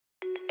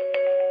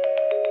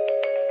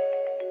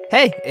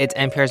Hey, it's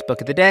NPR's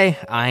Book of the Day.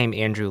 I'm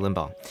Andrew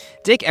Limbaugh.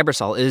 Dick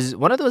Ebersol is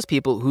one of those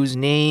people whose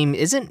name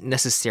isn't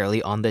necessarily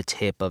on the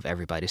tip of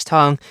everybody's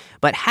tongue,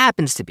 but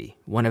happens to be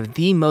one of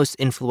the most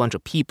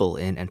influential people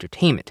in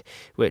entertainment,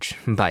 which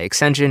by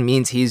extension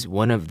means he's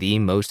one of the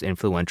most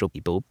influential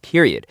people,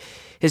 period.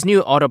 His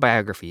new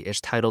autobiography is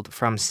titled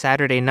From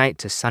Saturday Night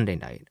to Sunday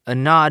Night, a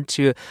nod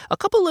to a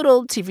couple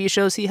little TV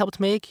shows he helped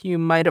make. You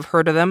might have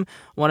heard of them.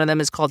 One of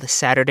them is called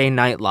Saturday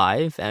Night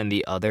Live, and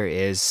the other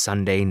is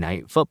Sunday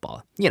Night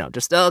Football. You know,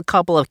 just a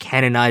couple of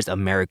canonized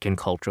American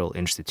cultural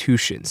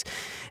institutions.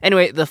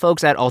 Anyway, the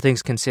folks at All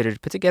Things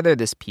Considered put together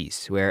this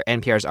piece where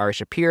NPR's Ari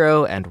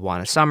Shapiro and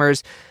Juana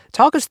Summers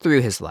talk us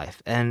through his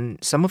life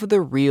and some of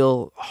the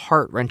real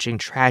heart-wrenching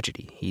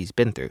tragedy he's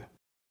been through.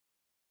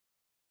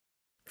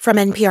 From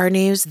NPR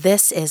News,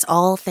 this is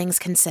All Things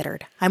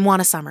Considered. I'm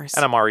Juana Summers.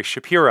 And I'm Ari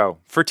Shapiro.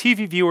 For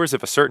TV viewers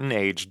of a certain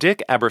age,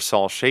 Dick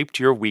Ebersol shaped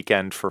your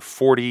weekend for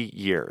 40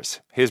 years.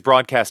 His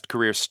broadcast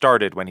career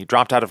started when he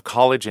dropped out of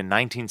college in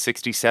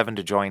 1967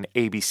 to join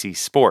ABC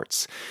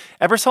Sports.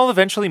 Ebersol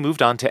eventually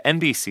moved on to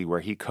NBC, where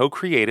he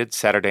co-created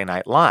Saturday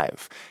Night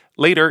Live.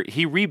 Later,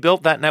 he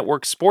rebuilt that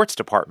network's sports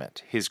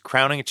department. His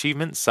crowning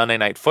achievement, Sunday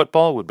Night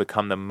Football, would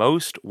become the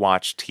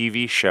most-watched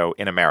TV show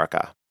in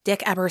America.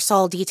 Dick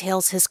Ebersol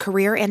details his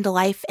career and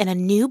life in a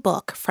new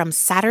book, From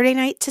Saturday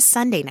Night to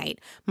Sunday Night,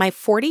 My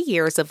 40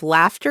 Years of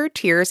Laughter,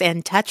 Tears,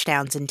 and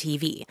Touchdowns in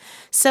TV.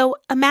 So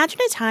imagine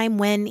a time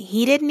when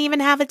he didn't even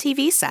have a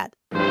TV set.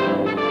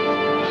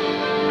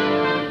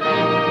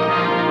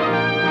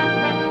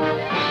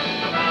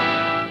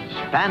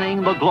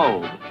 Spanning the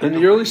globe. In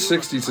the early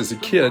 60s, as a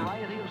kid,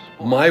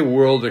 my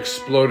world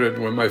exploded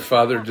when my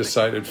father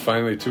decided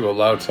finally to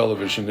allow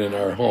television in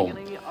our home.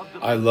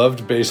 I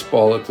loved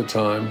baseball at the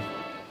time.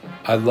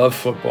 I love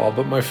football,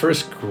 but my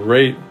first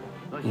great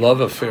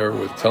love affair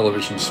with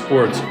television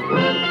sports.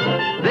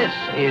 This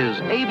is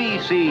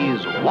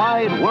ABC's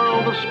Wide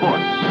World of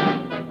Sports.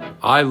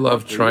 I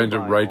love trying to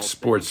write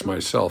sports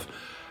myself,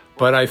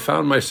 but I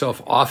found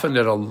myself often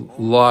at a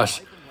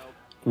loss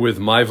with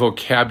my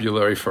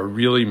vocabulary for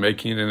really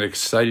making it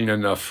exciting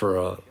enough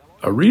for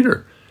a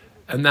reader.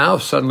 And now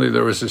suddenly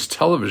there was this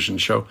television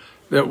show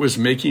that was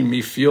making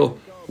me feel,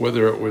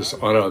 whether it was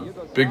on a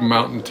big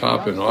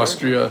mountaintop in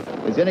Austria.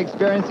 His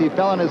inexperience, he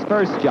fell on his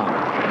first jump.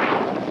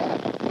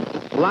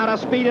 A lot of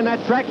speed in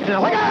that track.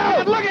 Now, look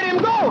out! Look at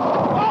him go!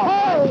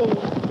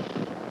 Oh!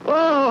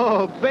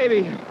 Oh,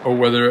 baby. Or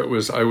whether it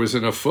was I was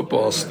in a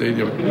football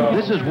stadium.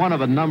 This is one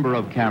of a number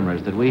of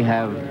cameras that we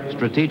have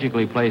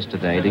strategically placed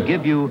today to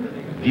give you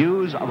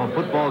views of a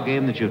football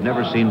game that you've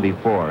never seen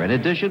before. In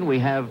addition, we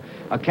have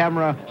a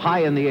camera high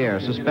in the air,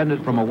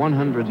 suspended from a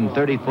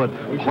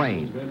 130-foot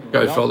plane.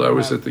 I felt I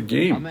was at the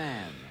game.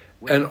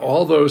 And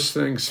all those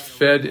things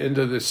fed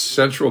into this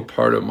central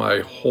part of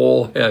my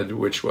whole head,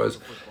 which was,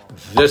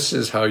 this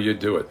is how you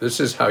do it. This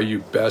is how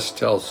you best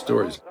tell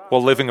stories.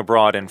 While living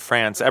abroad in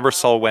France,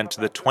 Ebersol went to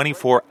the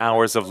 24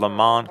 Hours of Le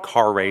Mans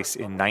car race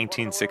in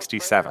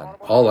 1967.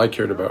 All I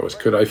cared about was,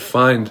 could I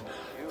find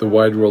the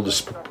wide world of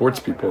sports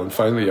people? And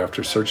finally,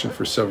 after searching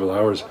for several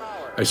hours,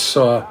 I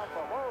saw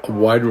a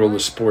Wide World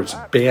of Sports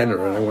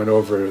banner, and I went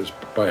over. It was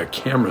by a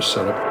camera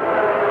setup.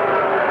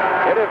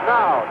 It is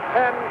now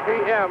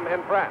 10 p.m.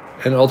 in France.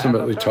 And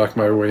ultimately talked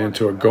my way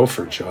into a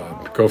gopher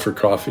job. Gopher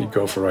coffee,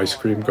 gopher ice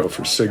cream,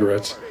 gopher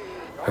cigarettes.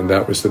 And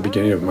that was the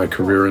beginning of my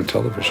career in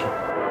television.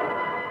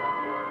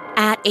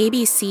 At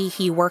ABC,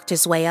 he worked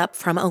his way up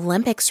from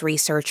Olympics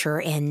researcher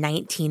in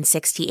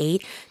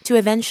 1968 to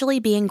eventually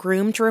being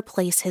groomed to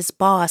replace his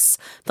boss,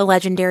 the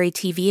legendary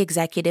TV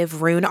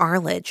executive Roone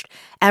Arledge.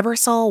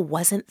 Ebersol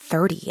wasn't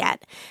 30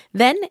 yet.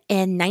 Then,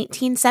 in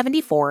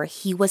 1974,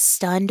 he was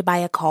stunned by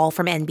a call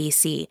from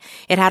NBC.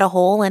 It had a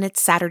hole in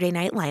its Saturday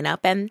night lineup,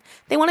 and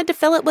they wanted to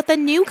fill it with a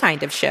new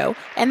kind of show,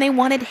 and they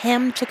wanted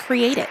him to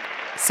create it.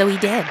 So he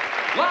did.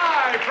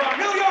 Live from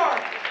New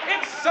York,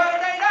 it's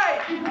Saturday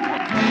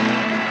night!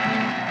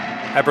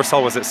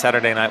 Ebersol was at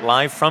Saturday Night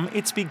Live from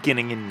its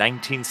beginning in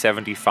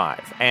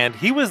 1975, and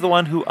he was the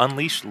one who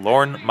unleashed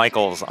Lorne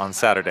Michaels on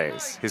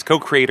Saturdays. His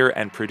co-creator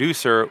and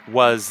producer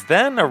was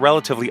then a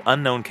relatively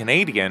unknown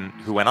Canadian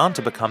who went on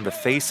to become the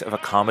face of a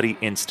comedy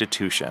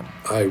institution.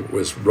 I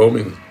was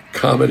roaming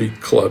comedy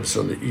clubs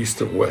on the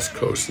East and West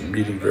Coast and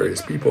meeting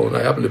various people, and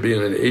I happened to be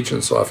in an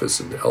agent's office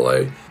in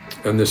L.A.,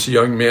 and this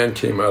young man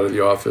came out of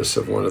the office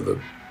of one of the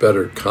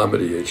better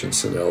comedy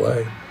agents in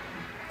L.A.,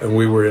 and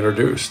we were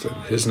introduced, and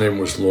his name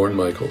was Lorne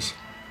Michaels.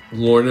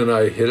 Lorne and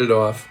I hit it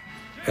off,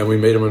 and we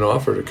made him an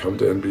offer to come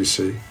to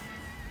NBC.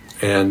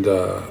 And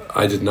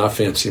I did not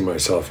fancy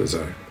myself as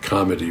a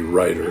comedy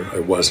writer. I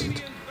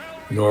wasn't.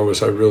 Nor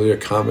was I really a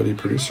comedy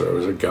producer. I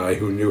was a guy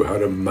who knew how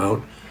to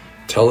mount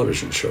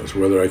television shows.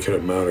 Whether I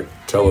could mount a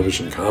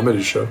television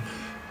comedy show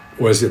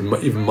was, in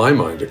even my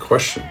mind, a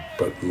question.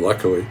 But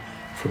luckily,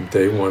 from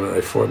day one,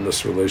 I formed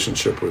this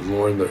relationship with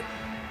Lorne that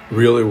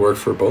really worked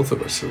for both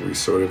of us, and we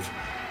sort of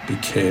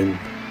became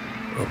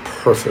a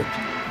perfect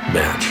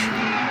match.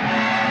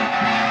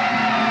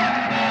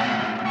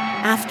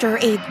 After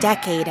a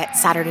decade at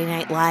Saturday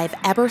Night Live,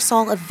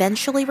 Ebersol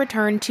eventually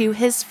returned to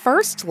his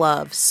first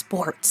love,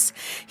 sports.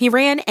 He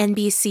ran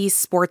NBC's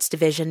sports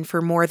division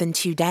for more than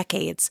 2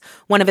 decades.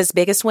 One of his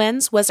biggest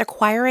wins was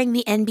acquiring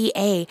the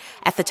NBA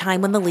at the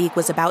time when the league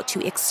was about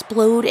to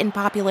explode in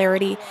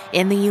popularity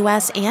in the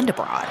U.S. and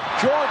abroad.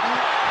 Jordan.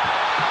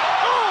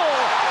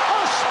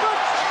 Oh, a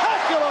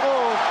spectacular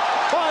move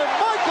by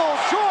Michael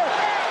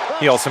Jordan.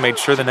 He also made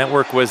sure the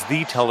network was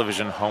the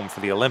television home for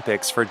the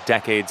Olympics for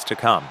decades to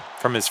come.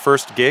 From his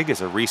first gig as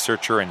a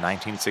researcher in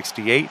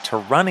 1968 to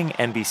running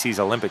NBC's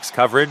Olympics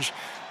coverage,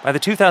 by the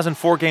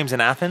 2004 Games in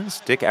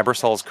Athens, Dick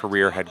Ebersol's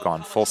career had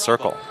gone full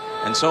circle.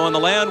 And so in the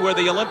land where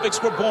the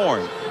Olympics were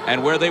born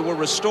and where they were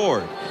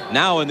restored,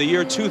 now in the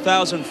year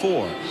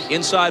 2004,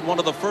 inside one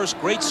of the first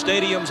great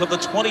stadiums of the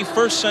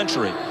 21st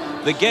century,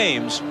 the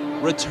Games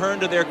returned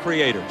to their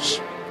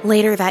creators.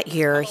 Later that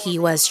year, he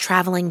was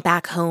traveling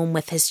back home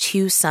with his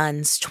 2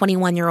 sons,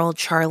 21-year-old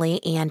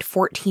Charlie and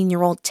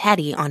 14-year-old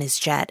Teddy, on his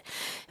jet.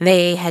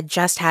 They had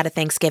just had a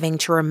Thanksgiving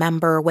to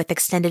remember with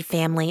extended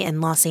family in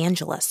Los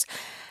Angeles.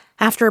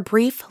 After a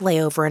brief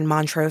layover in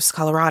Montrose,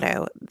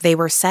 Colorado, they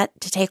were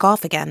set to take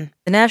off again.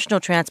 The National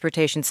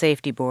Transportation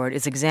Safety Board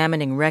is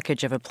examining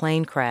wreckage of a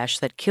plane crash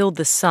that killed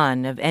the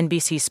son of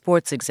NBC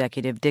sports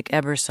executive Dick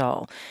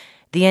Ebersol.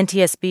 The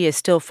NTSB is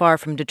still far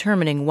from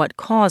determining what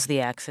caused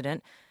the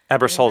accident.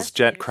 Ebersol's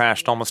jet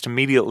crashed almost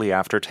immediately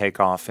after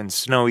takeoff in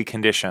snowy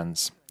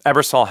conditions.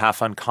 Ebersol,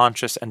 half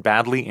unconscious and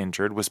badly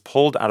injured, was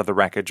pulled out of the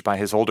wreckage by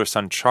his older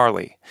son,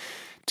 Charlie.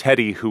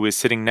 Teddy, who was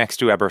sitting next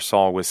to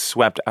Ebersol, was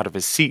swept out of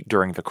his seat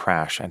during the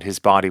crash, and his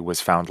body was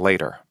found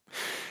later.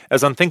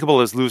 As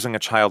unthinkable as losing a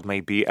child may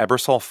be,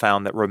 Ebersol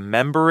found that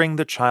remembering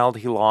the child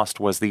he lost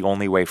was the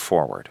only way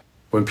forward.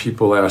 When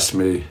people ask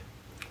me,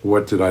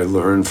 what did I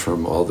learn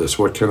from all this?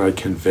 What can I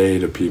convey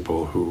to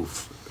people who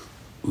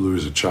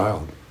lose a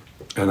child?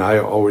 And I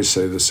always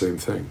say the same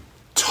thing.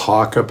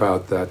 Talk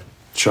about that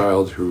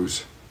child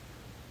who's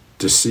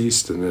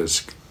deceased and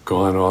has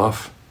gone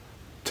off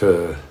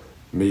to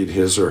meet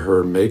his or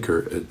her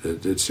maker.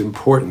 It's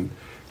important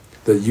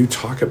that you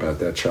talk about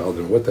that child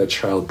and what that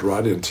child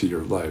brought into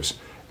your lives.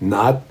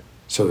 Not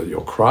so that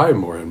you'll cry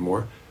more and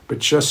more, but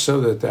just so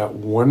that that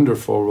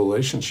wonderful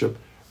relationship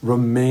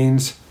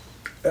remains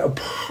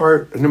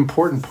an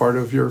important part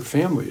of your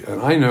family.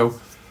 And I know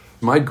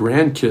my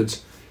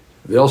grandkids,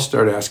 they'll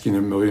start asking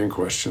a million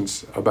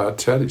questions about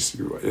Teddy.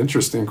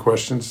 Interesting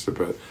questions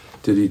about,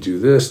 did he do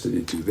this? Did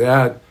he do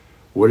that?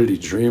 What did he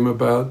dream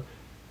about?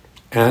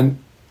 And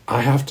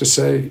I have to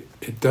say,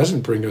 it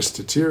doesn't bring us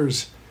to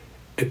tears.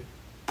 It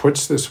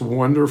puts this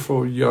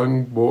wonderful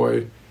young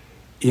boy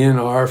in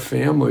our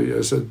family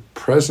as a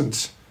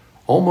presence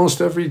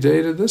almost every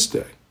day to this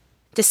day.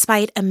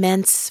 Despite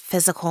immense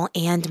physical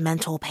and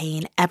mental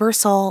pain,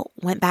 Ebersol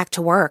went back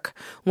to work.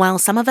 While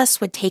some of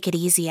us would take it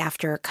easy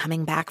after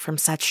coming back from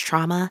such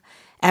trauma,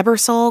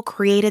 Ebersol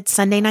created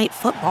Sunday Night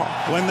Football.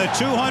 When the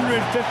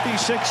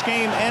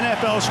 256-game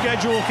NFL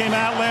schedule came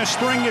out last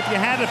spring, if you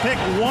had to pick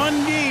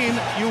one game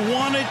you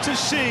wanted to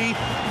see,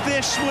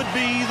 this would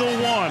be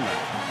the one.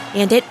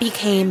 And it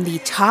became the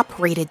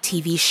top-rated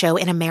TV show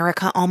in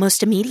America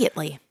almost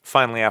immediately.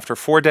 Finally, after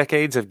 4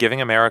 decades of giving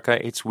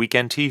America its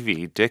weekend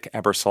TV, Dick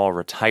Ebersol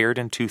retired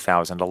in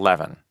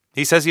 2011.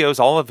 He says he owes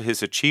all of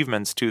his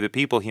achievements to the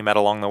people he met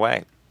along the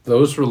way.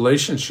 Those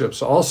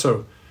relationships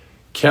also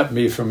kept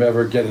me from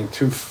ever getting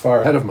too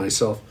far ahead of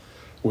myself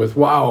with,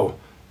 wow,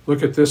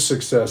 look at this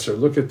success or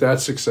look at that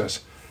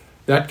success.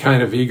 That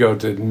kind of ego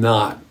did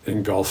not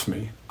engulf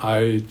me.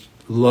 I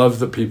love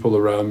the people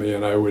around me,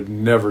 and I would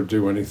never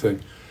do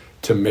anything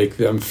to make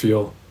them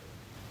feel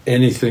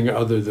anything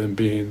other than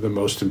being the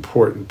most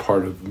important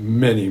part of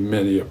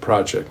many a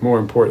project, more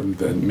important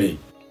than me.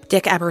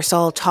 Dick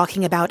Ebersol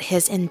talking about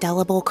his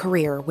indelible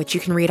career, which you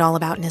can read all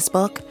about in his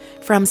book,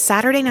 From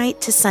Saturday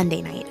Night to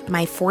Sunday Night,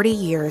 My 40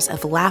 Years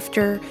of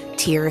Laughter,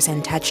 Tears,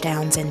 and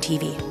Touchdowns in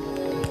TV.